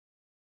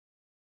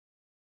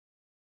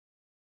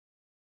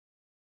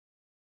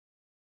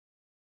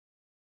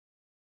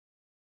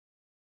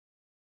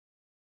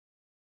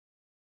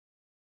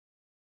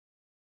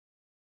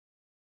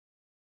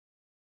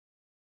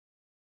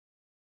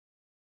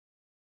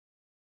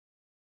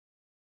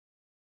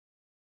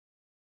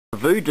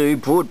Voodoo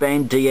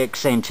Broadband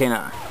DX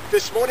antenna.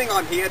 This morning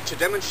I'm here to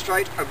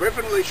demonstrate a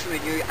revolutionary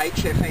new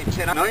HF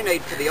antenna. No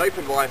need for the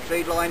open wire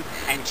feed line,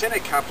 antenna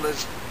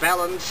couplers,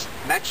 baluns,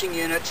 matching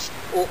units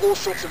or all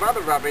sorts of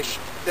other rubbish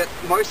that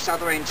most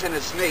other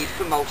antennas need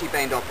for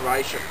multiband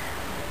operation.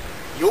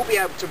 You'll be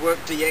able to work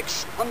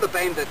DX on the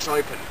band that's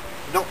open,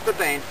 not the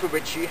band for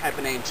which you have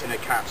an antenna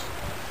cut.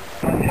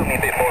 Tell me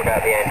a bit more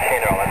about the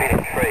antenna, I'm a bit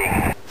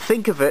intrigued.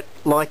 Think of it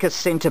like a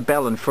centre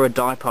balun for a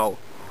dipole,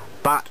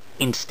 but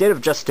instead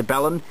of just a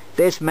balun,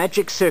 there's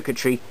magic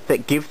circuitry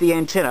that give the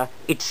antenna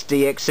its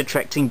DX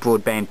attracting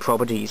broadband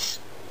properties.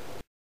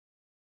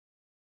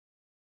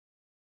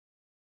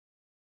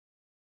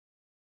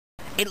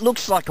 It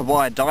looks like a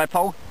wired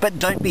dipole, but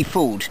don't be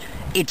fooled.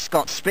 It's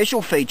got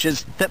special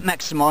features that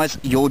maximise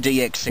your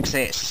DX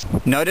success.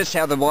 Notice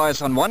how the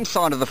wires on one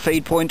side of the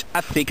feed point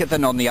are thicker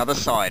than on the other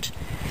side.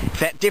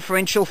 That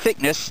differential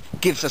thickness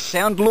gives a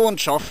sound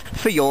launch off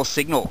for your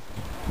signal.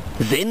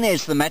 Then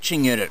there's the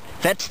matching unit.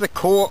 That's the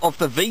core of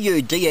the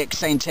VU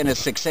DX antenna's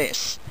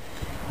success.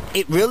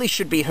 It really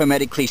should be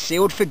hermetically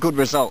sealed for good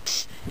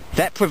results.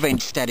 That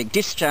prevents static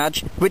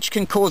discharge, which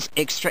can cause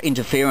extra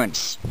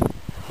interference.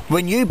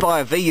 When you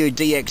buy a VU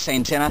DX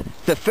antenna,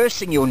 the first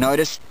thing you'll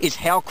notice is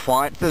how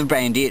quiet the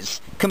band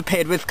is,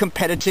 compared with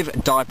competitive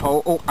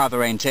dipole or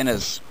other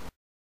antennas.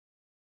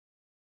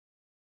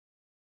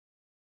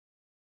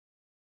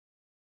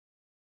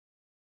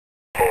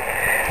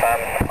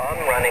 I'm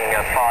running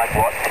 5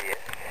 watts here.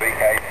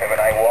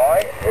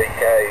 VK3YE,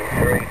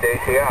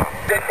 VK3DTR.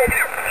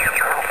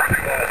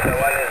 So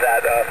what is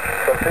that?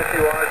 So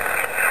 50 watts?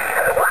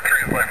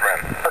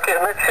 Okay,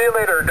 let's see you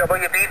later.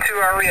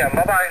 WB2REM.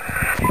 Bye-bye.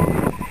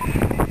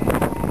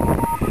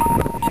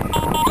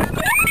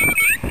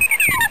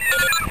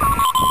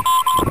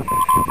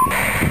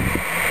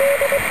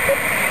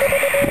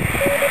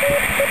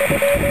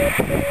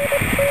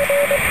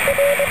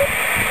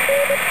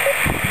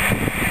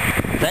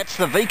 That's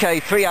the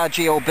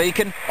VK3RGL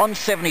beacon on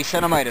 70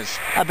 centimetres,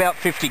 about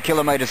 50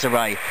 kilometres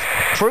away,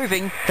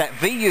 proving that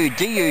VU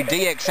DU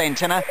DX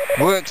antenna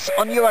works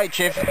on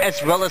UHF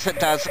as well as it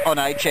does on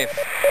HF.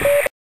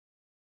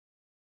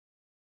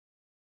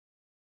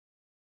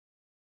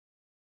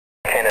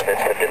 Antenna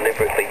that's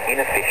deliberately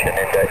inefficient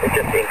and it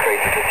just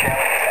increases the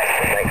challenge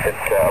factor and makes it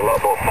a lot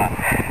more fun.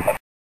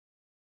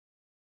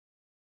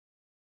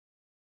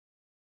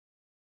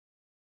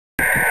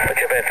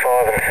 Look about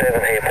 5 and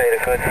 7 here, Peter.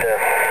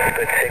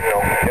 Good signal.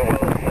 Well,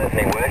 it's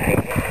certainly working.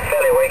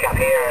 Fairly weak up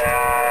here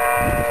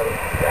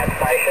at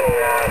station.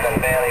 Can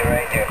barely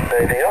read you.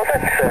 Oh,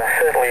 that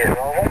certainly is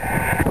normal.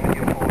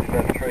 You're probably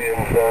about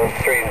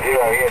 3 and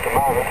 0 here at the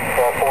moment.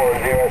 4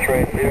 and 0, 3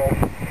 and 0.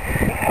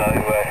 So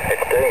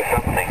it's doing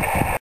something.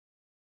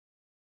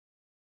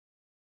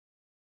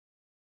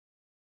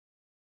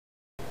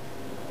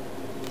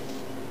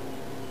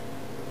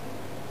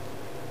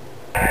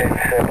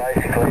 It's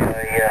basically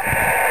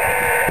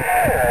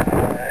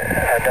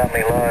a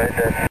dummy load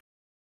that